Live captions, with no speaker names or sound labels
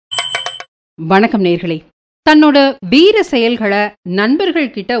வணக்கம் நேர்களே. தன்னோட வீர செயல்களை நண்பர்கள்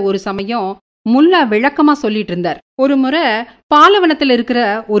கிட்ட ஒரு சமயம் முல்லா விளக்கமா சொல்லிட்டு இருந்தார். ஒரு முறை பாலவனத்துல இருக்கிற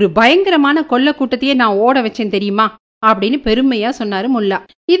ஒரு பயங்கரமான கொள்ள கூட்டத்தையே நான் ஓட வச்சேன் தெரியுமா அப்படின்னு பெருமையா சொன்னாரு முல்லா.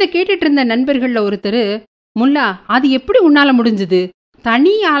 இத கேட்டுட்டு இருந்த நண்பர்கள்ல ஒருத்தரு, முல்லா அது எப்படி உன்னால முடிஞ்சது?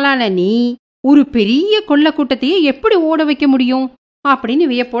 தனி ஆளான நீ ஒரு பெரிய கொள்ள கூட்டத்தையே எப்படி ஓட வைக்க முடியும் அப்படின்னு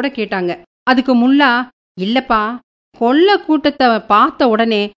வியப்போட கேட்டாங்க. அதுக்கு முல்லா, இல்லப்பா, கொள்ள கூட்டத்தை பார்த்த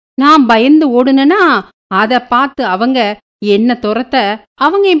உடனே நான் பயந்து ஓடுனா அத பார்த்து அவங்க என்ன துரத்த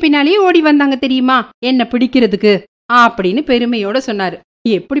அவங்க என் பின்னாலேயே ஓடி வந்தாங்க தெரியுமா என்ன பிடிக்கிறதுக்கு அப்படின்னு பெருமையோட சொன்னாரு.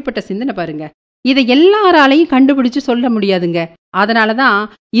 எப்படிப்பட்ட சிந்தனை பாருங்க. இதை எல்லாராலையும் கண்டுபிடிச்சு சொல்ல முடியாதுங்க. அதனாலதான்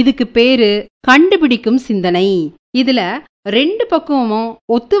இதுக்கு பேரு கண்டுபிடிக்கும் சிந்தனை. இதுல ரெண்டு பக்கமும்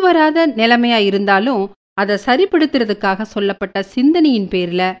ஒத்து வராத நிலைமையா இருந்தாலும் அதை சரிப்படுத்துறதுக்காக சொல்லப்பட்ட சிந்தனையின்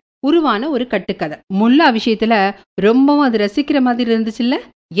பேர்ல உருவான ஒரு கட்டுக்கதை. முல்லா விஷயத்துல ரொம்பவும் அது ரசிக்கிற மாதிரி இருந்துச்சுல்ல.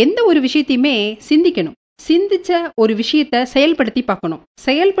 எந்த ஒரு விஷயத்தையுமே சிந்திக்கணும். சிந்திச்ச ஒரு விஷயத்த செயல்படுத்தி பார்க்கணும்.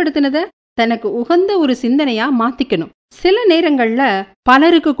 செயல்படுத்தினத தனக்கு உகந்த ஒரு சிந்தனையா மாத்திக்கணும். சில நேரங்கள்ல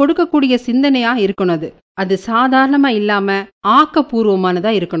பலருக்கு கொடுக்கக்கூடிய சிந்தனையா இருக்கணும். அது சாதாரணமா இல்லாம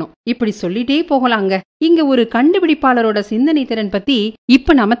ஆக்கப்பூர்வமானதா இருக்கணும். இப்படி சொல்லிட்டே போகலாங்க. இங்க ஒரு கண்டுபிடிப்பாளரோட சிந்தனை திறன் பத்தி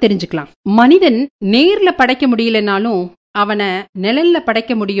இப்ப நாம தெரிஞ்சுக்கலாம். மனிதன் நேர்ல படைக்க முடியலனாலும் அவனை நிழல்ல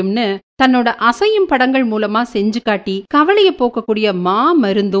படைக்க முடியும்னு தன்னோட அசையும் படங்கள் மூலமா செஞ்சு காட்டி கவலைய போக்கக்கூடிய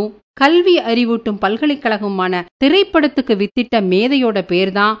மருந்தும் கல்வி அறிவூட்டும் பல்கலைக்கழகமான திரைப்படத்துக்கு வித்திட்ட மேதையோட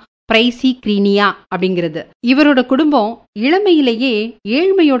பேர்தான் பிரைசிக்ரீனியா அப்படிங்கிறது. இவரோட குடும்பம் இளமையிலேயே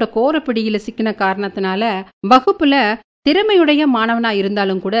ஏழ்மையோட கோரப்பிடியில சிக்கின காரணத்தினால வகுப்புல திறமையுடைய மாணவனா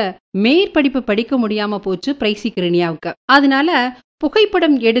இருந்தாலும் கூட மேற்படிப்பு படிக்க முடியாம போச்சு பிரைசிக்ரீனியாவுக்கு. அதனால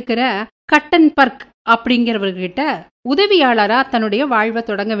புகைப்படம் எடுக்கிற கட்டன்பர்க் அப்படிங்கிறவர்கிட்ட உதவியாளரா தன்னுடைய வாழ்வை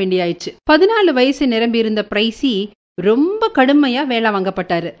தொடங்க வேண்டியாயிடுச்சு. 14 வயசு நிரம்பி இருந்த பிரைசி ரொம்ப கடுமையா வேலை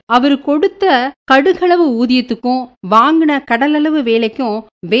வாங்கப்பட்டாரு. அவரு கொடுத்த கடுகளவு ஊதியத்துக்கும் வாங்கின கடலளவு வேலைக்கும்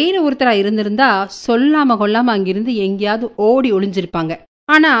வேற ஒருத்தரா இருந்திருந்தா சொல்லாம கொல்லாம அங்கிருந்து எங்கேயாவது ஓடி ஒளிஞ்சிருப்பாங்க.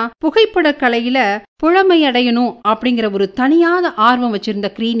 ஆனா புகைப்பட கலையில புலமை அடையணும் அப்படிங்கிற ஒரு தனியாத ஆர்வம் வச்சிருந்த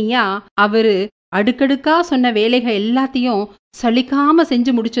கிரீனியா அவரு அடுக்கடுக்கா சொன்ன வேலைகள் எல்லாத்தையும் சலிக்காம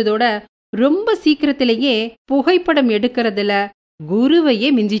செஞ்சு முடிச்சதோட ரொம்ப சீக்கிரத்திலேயே புகைப்படம் எடுக்கிறதுல குருவையே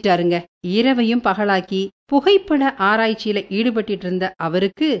மிஞ்சிட்டாருங்க. இரவையும் பகலாக்கி புகைப்பட ஆராய்ச்சியில ஈடுபட்டு இருந்த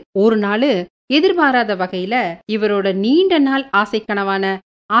அவருக்கு ஒரு நாள் எதிர்பாராத வகையில இவரோட நீண்ட நாள் ஆசை கனவான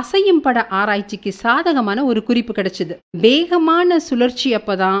அசையும் பட ஆராய்ச்சிக்கு சாதகமான ஒரு குறிப்பு கிடைச்சது. வேகமான சுழற்சி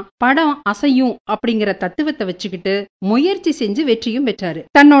அப்பதான் படம் அசையும் அப்படிங்கிற தத்துவத்தை வச்சுக்கிட்டு முயற்சி செஞ்சு வெற்றியும் பெற்றாரு.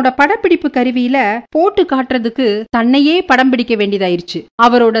 தன்னோட படப்பிடிப்பு கருவியில போட்டு காட்டுறதுக்கு தன்னையே படம் பிடிக்க வேண்டியதாயிருச்சு.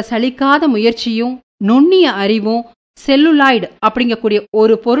 அவரோட சலிக்காத முயற்சியும் நுண்ணிய அறிவும் செல்லுலாய்டு அப்படிங்கக்கூடிய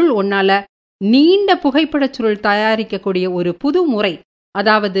ஒரு பொருள் ஒன்னால நீண்ட புகைப்பட சுருள் தயாரிக்கக்கூடிய ஒரு புது முறை,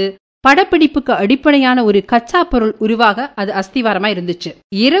 அதாவது படப்பிடிப்புக்கு அடிப்படையான ஒரு கச்சா பொருள் உருவாக அது அஸ்திவாரமா இருந்துச்சு.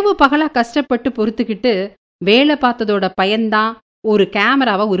 இரவு பகலா கஷ்டப்பட்டு பொறுத்துக்கிட்டு வேலை பார்த்ததோட பயன்தான் ஒரு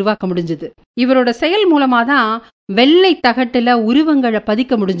கேமராவை உருவாக்க முடிஞ்சது. இவரோட செயல் மூலமாதான் வெள்ளை தகட்டுல உருவங்களை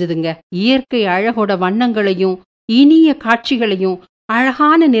பதிக்க முடிஞ்சதுங்க. இயற்கை அழகோட வண்ணங்களையும் இனிய காட்சிகளையும்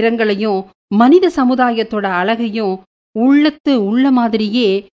அழகான நிறங்களையும் மனித சமுதாயத்தோட அழகையும் உள்ளத்து உள்ள மாதிரியே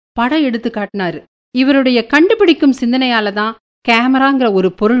படம் எடுத்து காட்டினாரு. இவருடைய கண்டுபிடிக்கும் சிந்தனையாலதான் கேமராங்கிற ஒரு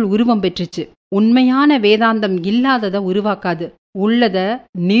பொருள் உருவம் பெற்றுச்சு. உண்மையான வேதாந்தம் இல்லாதத உருவாக்காது, உள்ளத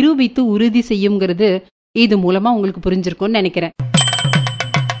நிரூபித்து உறுதி செய்யுங்கிறது இது மூலமா உங்களுக்கு புரிஞ்சிருக்கும்னு நினைக்கிறேன்.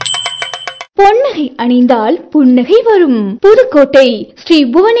 பொன்னகை அணிந்தால் புன்னகை வரும். புதுக்கோட்டை ஸ்ரீ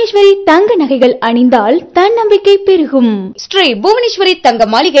புவனேஸ்வரி தங்க நகைகள் அணிந்தால் தன்னம்பிக்கை பெருகும். ஸ்ரீ புவனேஸ்வரி தங்க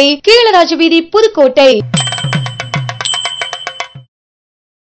மாளிகை, கீழராஜ வீதி, புதுக்கோட்டை.